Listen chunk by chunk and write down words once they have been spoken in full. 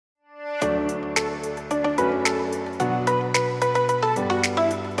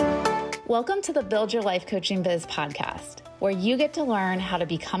Welcome to the Build Your Life Coaching Biz podcast, where you get to learn how to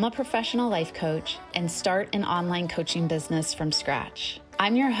become a professional life coach and start an online coaching business from scratch.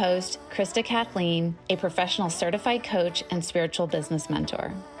 I'm your host, Krista Kathleen, a professional certified coach and spiritual business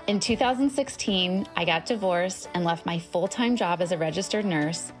mentor. In 2016, I got divorced and left my full-time job as a registered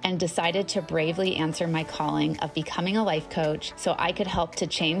nurse and decided to bravely answer my calling of becoming a life coach so I could help to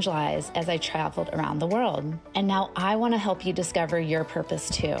change lives as I traveled around the world. And now I want to help you discover your purpose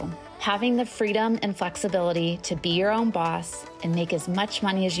too. Having the freedom and flexibility to be your own boss and make as much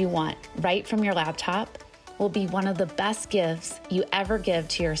money as you want right from your laptop will be one of the best gifts you ever give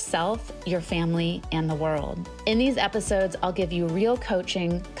to yourself, your family, and the world. In these episodes, I'll give you real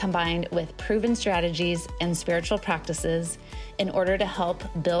coaching combined with proven strategies and spiritual practices in order to help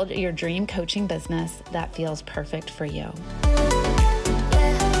build your dream coaching business that feels perfect for you.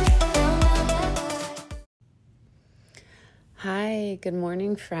 Hi, good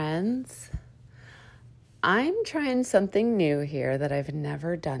morning, friends. I'm trying something new here that I've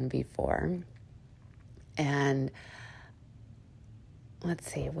never done before. And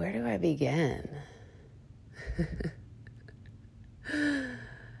let's see, where do I begin?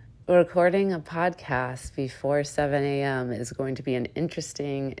 Recording a podcast before 7 a.m. is going to be an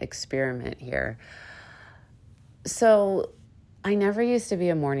interesting experiment here. So I never used to be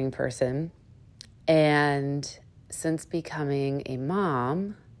a morning person. And since becoming a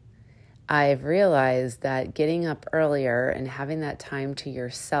mom, I've realized that getting up earlier and having that time to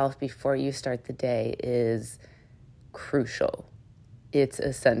yourself before you start the day is crucial. It's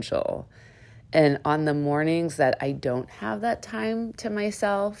essential. And on the mornings that I don't have that time to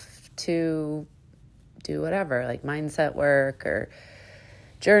myself to do whatever, like mindset work or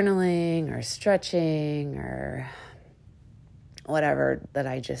journaling or stretching or whatever,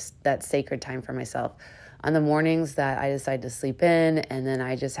 that sacred time for myself, on the mornings that I decide to sleep in and then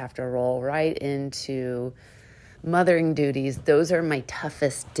I just have to roll right into mothering duties, those are my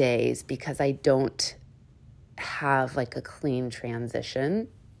toughest days because I don't have like a clean transition.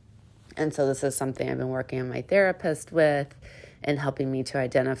 And so this is something I've been working with my therapist with and helping me to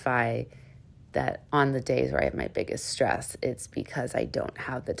identify that on the days where I have my biggest stress, it's because I don't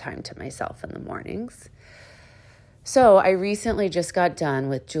have the time to myself in the mornings. So I recently just got done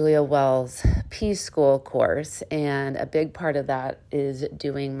with Julia Wells' Peace School course, and a big part of that is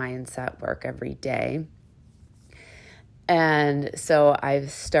doing mindset work every day. And so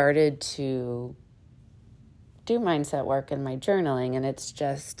I've started to do mindset work in my journaling, and it's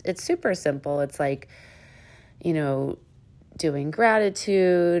super simple. It's like, doing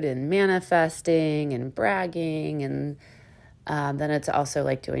gratitude and manifesting and bragging, and then it's also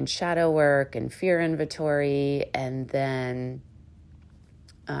like doing shadow work and fear inventory, and then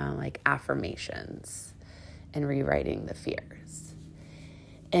like affirmations and rewriting the fears.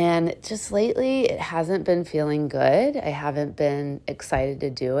 And just lately, it hasn't been feeling good. I haven't been excited to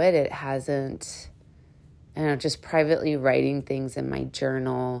do it. It hasn't, just privately writing things in my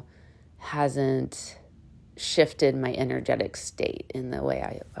journal hasn't shifted my energetic state in the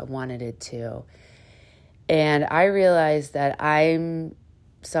way I wanted it to. And I realized that I'm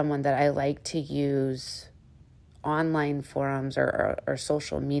someone that I like to use online forums or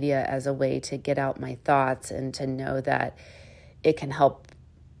social media as a way to get out my thoughts and to know that it can help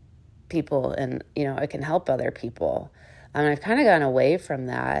people and, it can help other people. I've kind of gone away from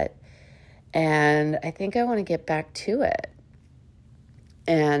that, and I think I want to get back to it.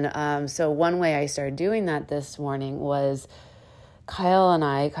 And so one way I started doing that this morning was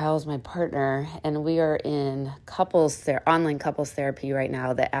Kyle's my partner, and we are in online couples therapy right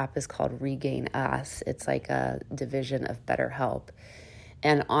now. The app is called Regain Us. It's like a division of BetterHelp.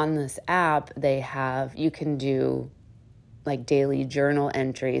 And on this app, you can do like daily journal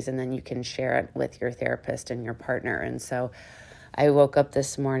entries, and then you can share it with your therapist and your partner. And so I woke up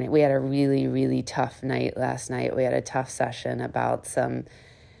this morning. We had a really, really tough night last night. We had a tough session about some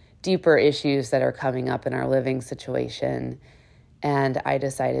deeper issues that are coming up in our living situation. And I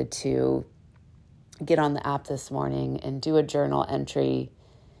decided to get on the app this morning and do a journal entry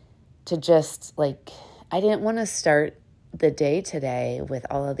to just I didn't want to start the day today with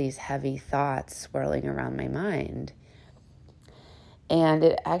all of these heavy thoughts swirling around my mind. And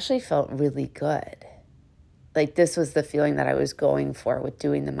it actually felt really good. This was the feeling that I was going for with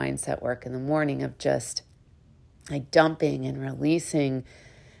doing the mindset work in the morning, of just dumping and releasing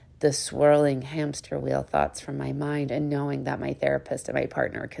the swirling hamster wheel thoughts from my mind, and knowing that my therapist and my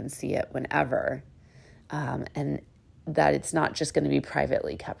partner can see it whenever, and that it's not just going to be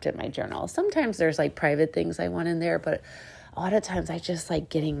privately kept in my journal. Sometimes there's private things I want in there, but a lot of times I just like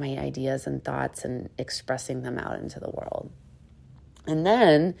getting my ideas and thoughts and expressing them out into the world. And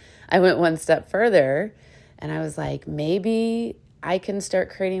then I went one step further and I was like, maybe I can start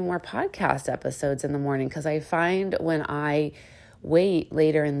creating more podcast episodes in the morning, because I find when I wait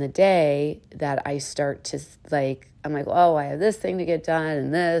later in the day that I start to I'm like, oh, I have this thing to get done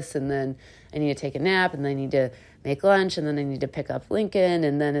and this, and then I need to take a nap, and then I need to make lunch, and then I need to pick up Lincoln.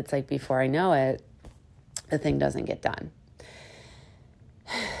 And then it's like, before I know it, the thing doesn't get done.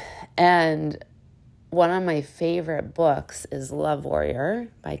 And one of my favorite books is Love Warrior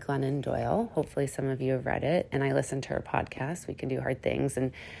by Glennon Doyle. Hopefully some of you have read it. And I listen to her podcast, We Can Do Hard Things.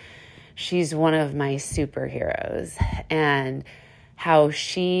 And she's one of my superheroes. And how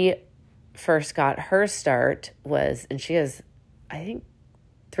she first got her start was, and she has, I think,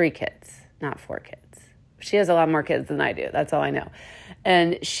 3 kids, not 4 kids. She has a lot more kids than I do. That's all I know.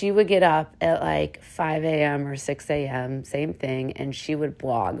 And she would get up at like 5 a.m. or 6 a.m., same thing, and she would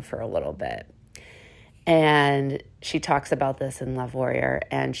blog for a little bit. And she talks about this in Love Warrior,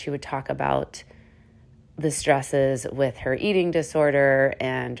 and she would talk about the stresses with her eating disorder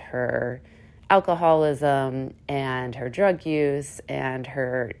and her alcoholism and her drug use and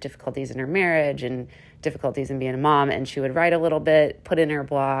her difficulties in her marriage and difficulties in being a mom. And she would write a little bit, put in her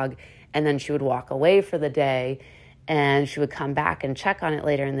blog, and then she would walk away for the day, and she would come back and check on it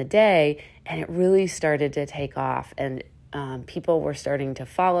later in the day. And it really started to take off, and people were starting to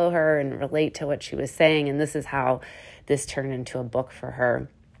follow her and relate to what she was saying. And this is how this turned into a book for her.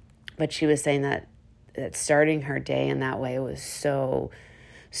 But she was saying that starting her day in that way was so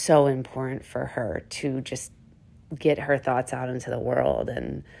important for her to just get her thoughts out into the world.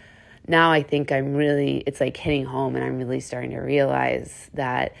 And now I think it's like hitting home, and I'm really starting to realize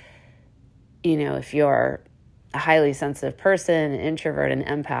that, if you're a highly sensitive person, an introvert, an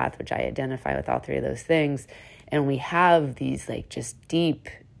empath, which I identify with all 3 of those things, and we have these like just deep,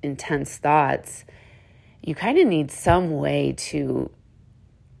 intense thoughts, you kind of need some way to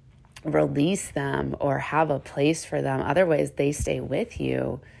release them or have a place for them. Otherwise, they stay with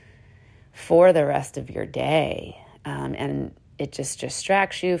you for the rest of your day. And it just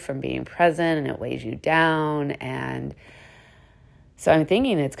distracts you from being present, and it weighs you down. And so I'm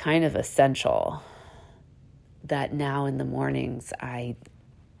thinking it's kind of essential that now in the mornings I'm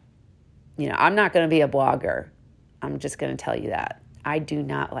not going to be a blogger. I'm just going to tell you that. I do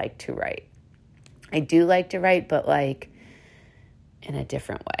not like to write. I do like to write, but like in a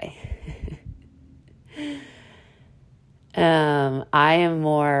different way. I am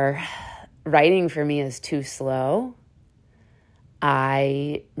more, writing for me is too slow.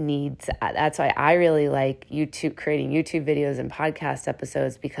 That's why I really like creating YouTube videos and podcast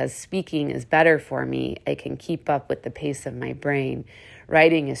episodes, because speaking is better for me. I can keep up with the pace of my brain.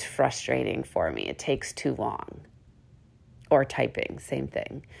 Writing is frustrating for me. It takes too long. Or typing, same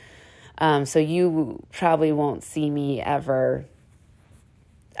thing. So you probably won't see me ever.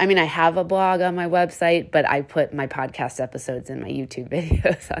 I mean, I have a blog on my website, but I put my podcast episodes in my YouTube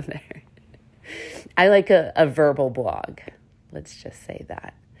videos on there. I like a verbal blog. Let's just say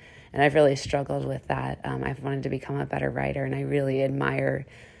that. And I've really struggled with that. I've wanted to become a better writer, and I really admire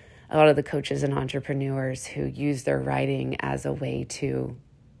a lot of the coaches and entrepreneurs who use their writing as a way to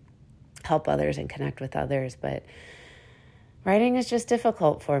help others and connect with others. But writing is just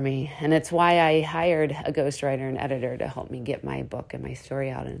difficult for me, and it's why I hired a ghostwriter and editor to help me get my book and my story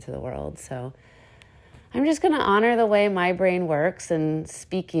out into the world. So I'm just going to honor the way my brain works, and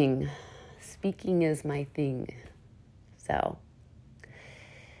speaking is my thing. So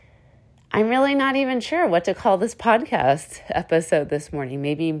I'm really not even sure what to call this podcast episode this morning.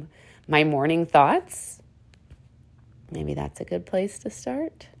 Maybe my morning thoughts. Maybe that's a good place to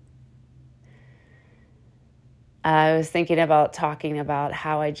start. I was thinking about talking about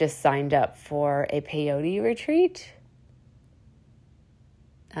how I just signed up for a peyote retreat.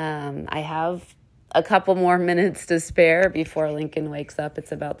 I have a couple more minutes to spare before Lincoln wakes up.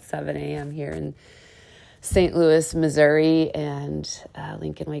 It's about 7 a.m. here in St. Louis, Missouri, and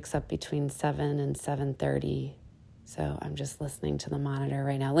Lincoln wakes up between 7 and 7:30. So I'm just listening to the monitor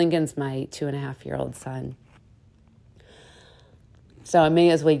right now. Lincoln's my 2.5-year-old son. So I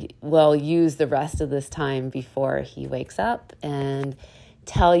may as well use the rest of this time before he wakes up and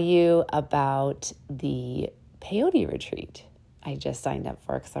tell you about the peyote retreat I just signed up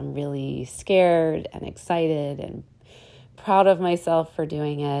for, because I'm really scared and excited and proud of myself for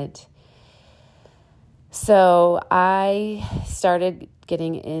doing it. So I started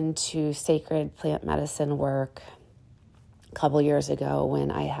getting into sacred plant medicine work a couple years ago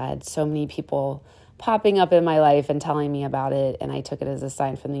when I had so many people popping up in my life and telling me about it, and I took it as a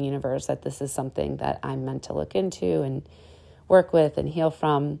sign from the universe that this is something that I'm meant to look into and work with and heal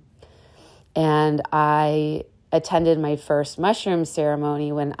from. And I attended my first mushroom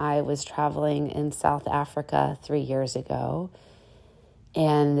ceremony when I was traveling in South Africa 3 years ago.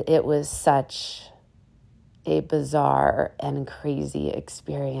 And it was such a bizarre and crazy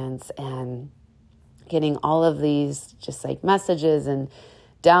experience, and getting all of these just like messages and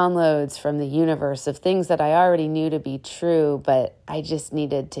downloads from the universe of things that I already knew to be true, but I just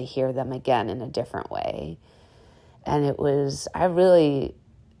needed to hear them again in a different way. And I really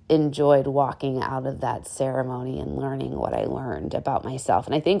enjoyed walking out of that ceremony and learning what I learned about myself.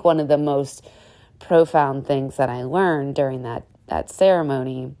 And I think one of the most profound things that I learned during that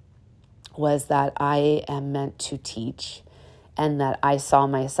ceremony was that I am meant to teach, and that I saw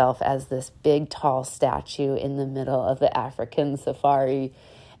myself as this big, tall statue in the middle of the African safari,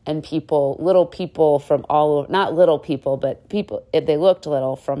 and little people from all over, not little people, but people, if they looked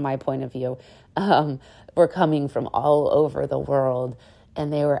little from my point of view, were coming from all over the world,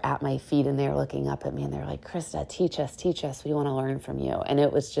 and they were at my feet, and they were looking up at me, and they're like, Krista, teach us, we want to learn from you. And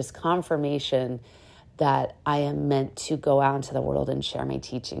it was just confirmation that I am meant to go out into the world and share my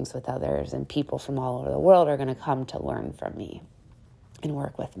teachings with others, and people from all over the world are going to come to learn from me and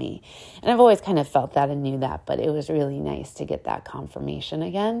work with me. And I've always kind of felt that and knew that, but it was really nice to get that confirmation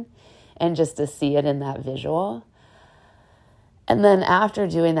again and just to see it in that visual. And then after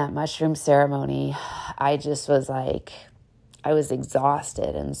doing that mushroom ceremony, I just was like, I was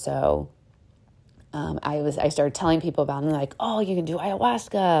exhausted. And so I started telling people about it, and they're like, oh, you can do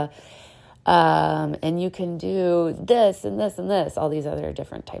ayahuasca. And you can do this and this and this, all these other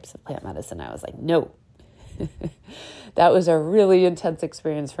different types of plant medicine. I was like, no, that was a really intense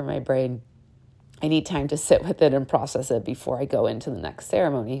experience for my brain. I need time to sit with it and process it before I go into the next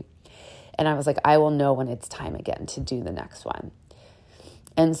ceremony. And I was like, I will know when it's time again to do the next one.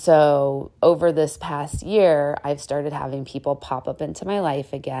 And so over this past year, I've started having people pop up into my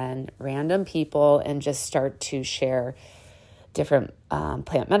life again, random people, and just start to share different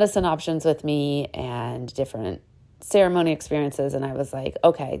plant medicine options with me and different ceremony experiences. And I was like,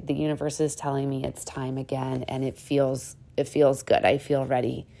 okay, the universe is telling me it's time again, and it feels good. I feel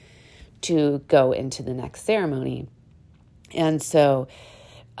ready to go into the next ceremony. And so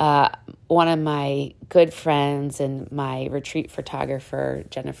one of my good friends and my retreat photographer,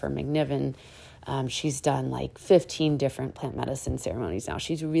 Jennifer McNiven, she's done like 15 different plant medicine ceremonies now.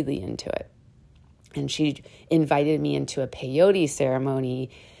 She's really into it. And she invited me into a peyote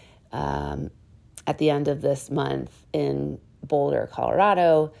ceremony at the end of this month in Boulder,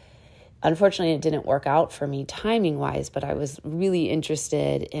 Colorado. Unfortunately, it didn't work out for me timing-wise, but I was really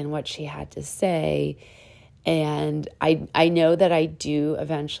interested in what she had to say. And I know that I do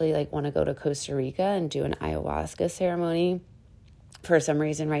eventually want to go to Costa Rica and do an ayahuasca ceremony. For some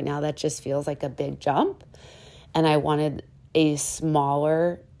reason right now, that just feels like a big jump. And I wanted a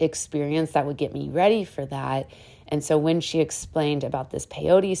smaller experience that would get me ready for that. And so when she explained about this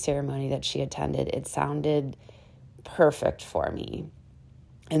peyote ceremony that she attended, it sounded perfect for me.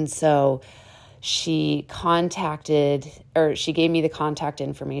 And so she gave me the contact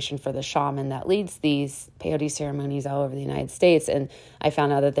information for the shaman that leads these peyote ceremonies all over the United States. And I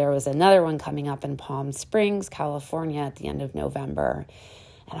found out that there was another one coming up in Palm Springs, California at the end of November.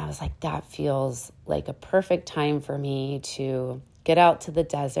 And I was like, that feels like a perfect time for me to get out to the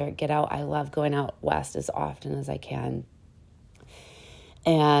desert, get out. I love going out west as often as I can.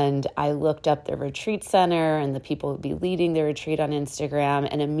 And I looked up the retreat center and the people who would be leading the retreat on Instagram.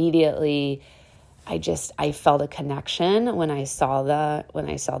 And immediately I felt a connection when I saw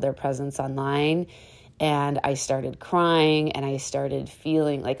their presence online. And I started crying, and I started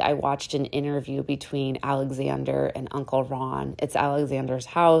feeling like I watched an interview between Alexander and Uncle Ron. It's Alexander's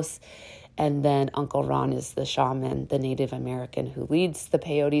house, and then Uncle Ron is the shaman, the Native American who leads the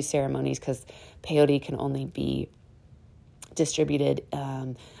peyote ceremonies, because peyote can only be distributed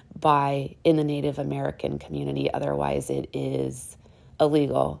in the Native American community. Otherwise, it is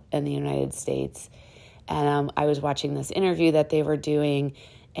illegal in the United States. And I was watching this interview that they were doing,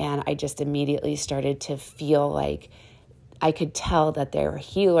 and I just immediately started to feel like I could tell that they were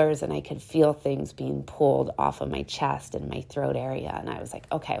healers, and I could feel things being pulled off of my chest and my throat area. And I was like,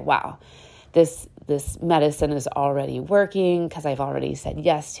 okay, wow, this medicine is already working because I've already said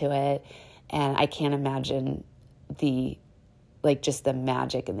yes to it. And I can't imagine just the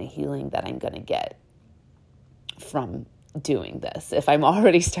magic and the healing that I'm going to get from doing this if I'm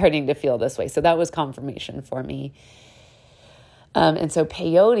already starting to feel this way. So that was confirmation for me. And so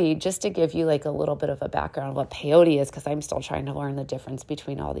peyote, just to give you a little bit of a background on what peyote is, because I'm still trying to learn the difference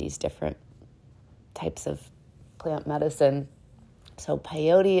between all these different types of plant medicine. So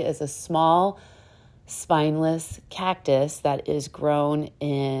peyote is a small, spineless cactus that is grown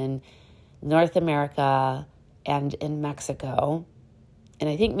in North America, and in Mexico, and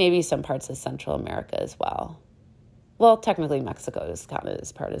I think maybe some parts of Central America as well. Well, technically Mexico is counted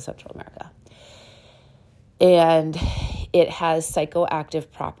as part of Central America. And it has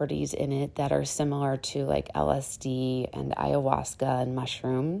psychoactive properties in it that are similar to like LSD and ayahuasca and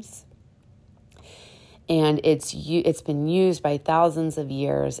mushrooms. And it's been used by thousands of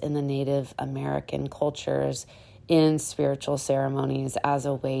years in the Native American cultures in spiritual ceremonies as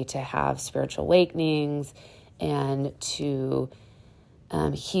a way to have spiritual awakenings and to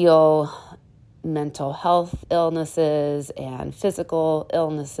heal mental health illnesses and physical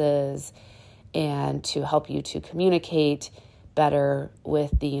illnesses, and to help you to communicate better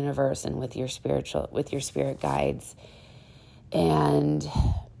with the universe and with your spirit guides. And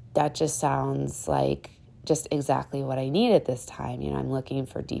that just sounds like just exactly what I need at this time. I'm looking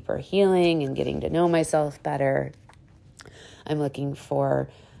for deeper healing and getting to know myself better. I'm looking for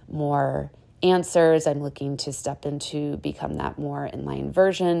more answers. I'm looking to step into become that more in-line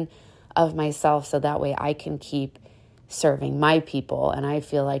version of myself, so that way I can keep serving my people. And I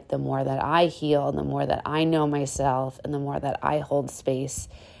feel like the more that I heal, and the more that I know myself, and the more that I hold space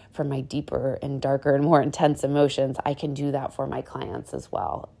for my deeper and darker and more intense emotions, I can do that for my clients as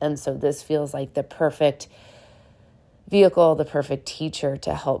well. And so this feels like the perfect vehicle, the perfect teacher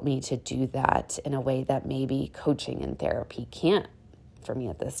to help me to do that in a way that maybe coaching and therapy can't for me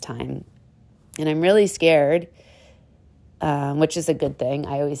at this time. And I'm really scared, which is a good thing.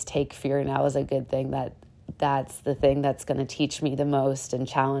 I always take fear now as a good thing, that's the thing that's going to teach me the most and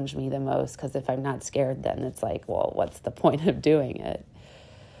challenge me the most. Because if I'm not scared, then it's like, well, what's the point of doing it?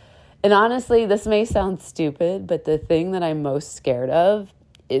 And honestly, this may sound stupid, but the thing that I'm most scared of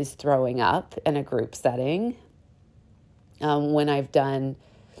is throwing up in a group setting. When I've done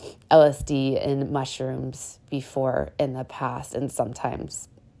LSD and mushrooms before in the past, and sometimes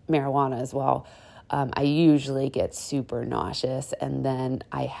marijuana as well, I usually get super nauseous, and then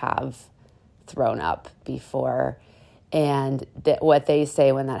I have thrown up before. And what they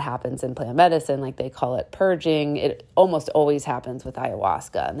say when that happens in plant medicine, like they call it purging, it almost always happens with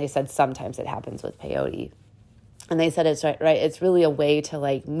ayahuasca. And they said sometimes it happens with peyote. And they said it's right. It's really a way to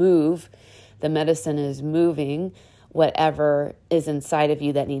like move. The medicine is moving whatever is inside of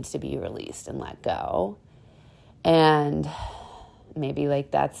you that needs to be released and let go. And maybe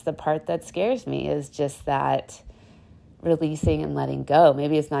like that's the part that scares me, is just that releasing and letting go.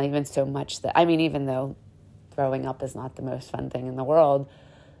 Maybe it's not even so much that, even though throwing up is not the most fun thing in the world,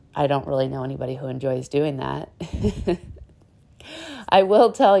 I don't really know anybody who enjoys doing that. I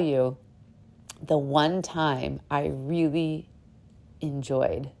will tell you, the one time I really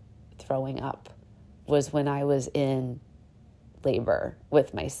enjoyed throwing up was when I was in labor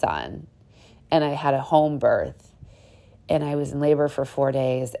with my son, and I had a home birth, and I was in labor for 4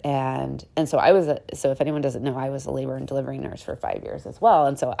 days. And so so if anyone doesn't know, I was a labor and delivery nurse for 5 years as well.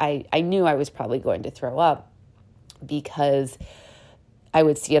 And so I knew I was probably going to throw up, because I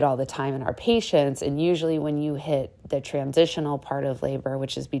would see it all the time in our patients. And usually when you hit the transitional part of labor,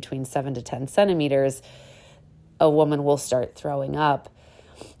 which is between 7 to 10 centimeters, a woman will start throwing up.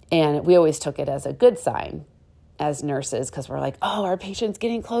 And we always took it as a good sign as nurses, because we're like, oh, our patient's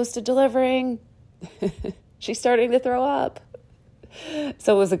getting close to delivering. She's starting to throw up.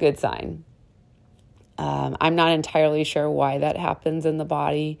 So it was a good sign. I'm not entirely sure why that happens in the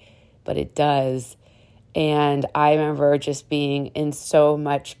body, but it does. And I remember just being in so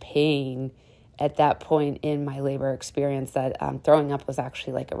much pain at that point in my labor experience that throwing up was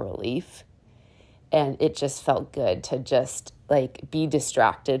actually like a relief. And it just felt good to just like be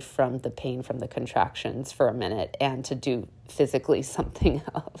distracted from the pain from the contractions for a minute and to do physically something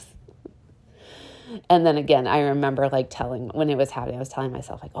else. And then again, I remember like when it was happening, I was telling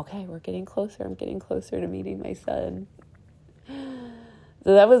myself like, okay, we're getting closer. I'm getting closer to meeting my son.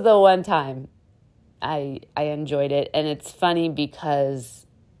 So that was the one time I enjoyed it. And it's funny because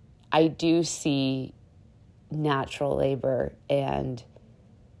I do see natural labor and,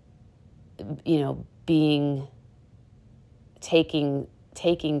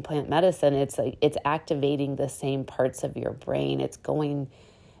 taking plant medicine, it's like it's activating the same parts of your brain. It's going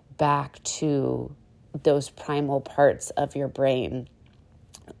back to those primal parts of your brain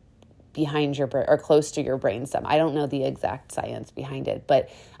behind your brain or close to your brainstem. I don't know the exact science behind it, but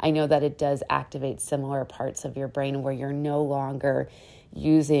I know that it does activate similar parts of your brain where you're no longer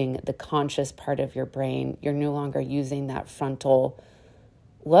using the conscious part of your brain. You're no longer using that frontal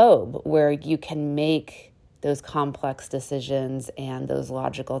lobe where you can make those complex decisions and those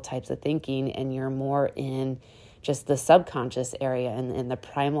logical types of thinking, and you're more in just the subconscious area and the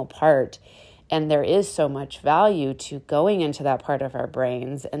primal part. And there is so much value to going into that part of our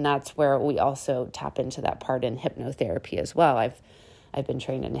brains. And that's where we also tap into that part in hypnotherapy as well. I've been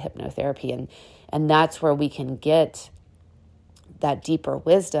trained in hypnotherapy, and that's where we can get that deeper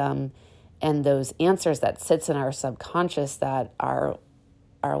wisdom and those answers that sits in our subconscious that our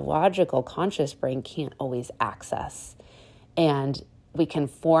logical conscious brain can't always access. And we can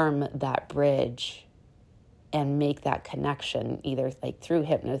form that bridge and make that connection either like through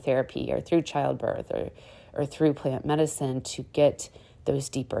hypnotherapy or through childbirth or through plant medicine to get those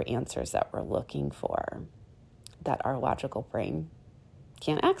deeper answers that we're looking for that our logical brain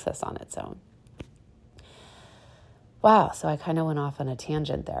can't access on its own. Wow, so I kind of went off on a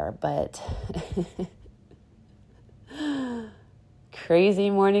tangent there, but crazy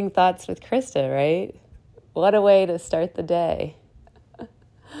morning thoughts with Krista, right? What a way to start the day.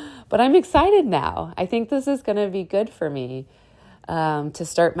 But I'm excited now. I think this is going to be good for me to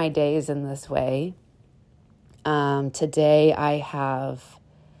start my days in this way. Today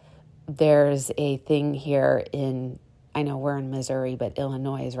there's a thing here I know we're in Missouri, but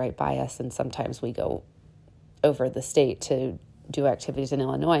Illinois is right by us. And sometimes we go over the state to do activities in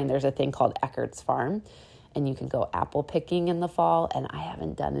Illinois. And there's a thing called Eckert's Farm. And you can go apple picking in the fall. And I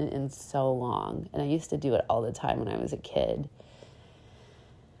haven't done it in so long. And I used to do it all the time when I was a kid.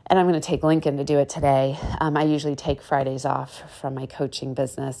 And I'm going to take Lincoln to do it today. I usually take Fridays off from my coaching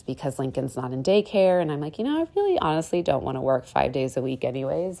business because Lincoln's not in daycare. And I'm like, I really honestly don't want to work 5 days a week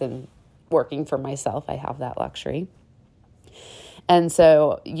anyways. And working for myself, I have that luxury. And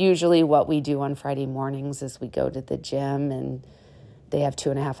so usually what we do on Friday mornings is we go to the gym, and they have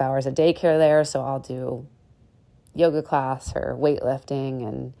 2.5 hours of daycare there. So I'll do yoga class or weightlifting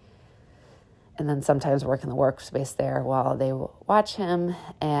and then sometimes work in the workspace there while they watch him.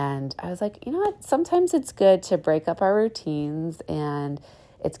 And I was like, what? Sometimes it's good to break up our routines, and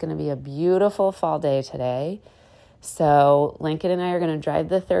it's going to be a beautiful fall day today. So Lincoln and I are going to drive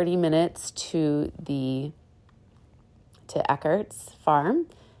the 30 minutes to Eckert's Farm,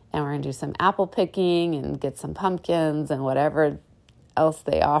 and we're going to do some apple picking and get some pumpkins and whatever else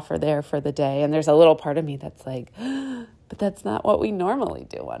they offer there for the day. And there's a little part of me that's like, but that's not what we normally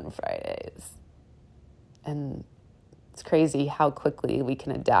do on Fridays. And it's crazy how quickly we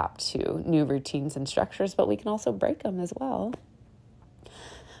can adapt to new routines and structures, but we can also break them as well.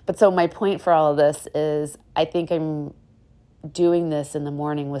 But so my point for all of this is I think I'm doing this in the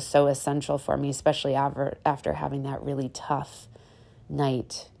morning was so essential for me, especially after having that really tough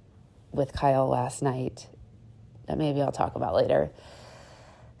night with Kyle last night that maybe I'll talk about later.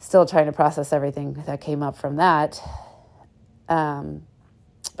 Still trying to process everything that came up from that.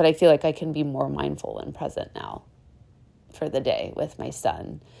 But I feel like I can be more mindful and present now for the day with my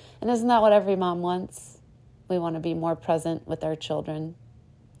son. And isn't that what every mom wants? We want to be more present with our children.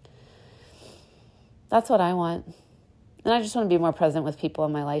 That's what I want. And I just want to be more present with people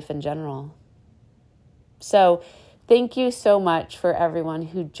in my life in general. So thank you so much for everyone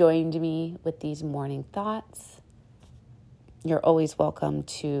who joined me with these morning thoughts. You're always welcome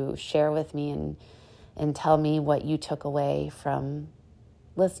to share with me and tell me what you took away from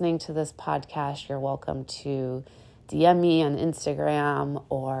listening to this podcast. You're welcome to DM me on Instagram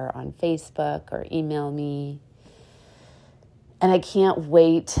or on Facebook or email me. And I can't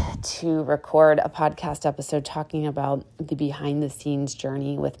wait to record a podcast episode talking about the behind the scenes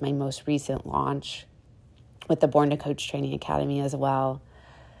journey with my most recent launch with the Born to Coach Training Academy as well.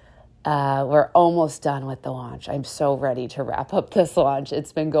 We're almost done with the launch. I'm so ready to wrap up this launch.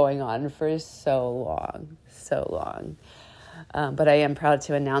 It's been going on for so long. But I am proud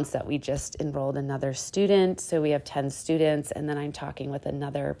to announce that we just enrolled another student. So we have 10 students, and then I'm talking with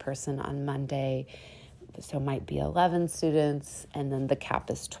another person on Monday. So it might be 11 students, and then the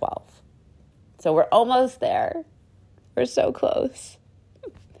cap is 12. So we're almost there. We're so close.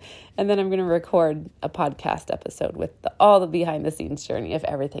 And then I'm going to record a podcast episode with all the behind the scenes journey of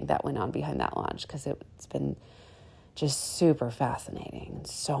everything that went on behind that launch, because it's been just super fascinating.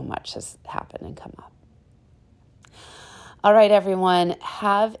 So much has happened and come up. All right, everyone,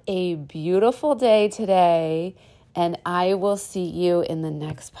 have a beautiful day today, and I will see you in the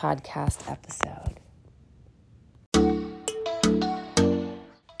next podcast episode.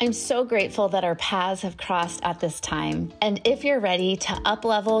 I'm so grateful that our paths have crossed at this time. And if you're ready to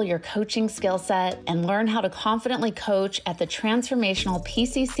up-level your coaching skill set and learn how to confidently coach at the transformational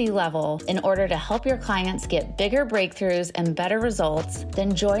PCC level in order to help your clients get bigger breakthroughs and better results,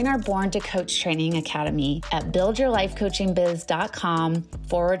 then join our Born to Coach Training Academy at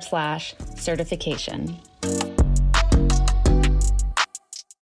buildyourlifecoachingbiz.com/certification.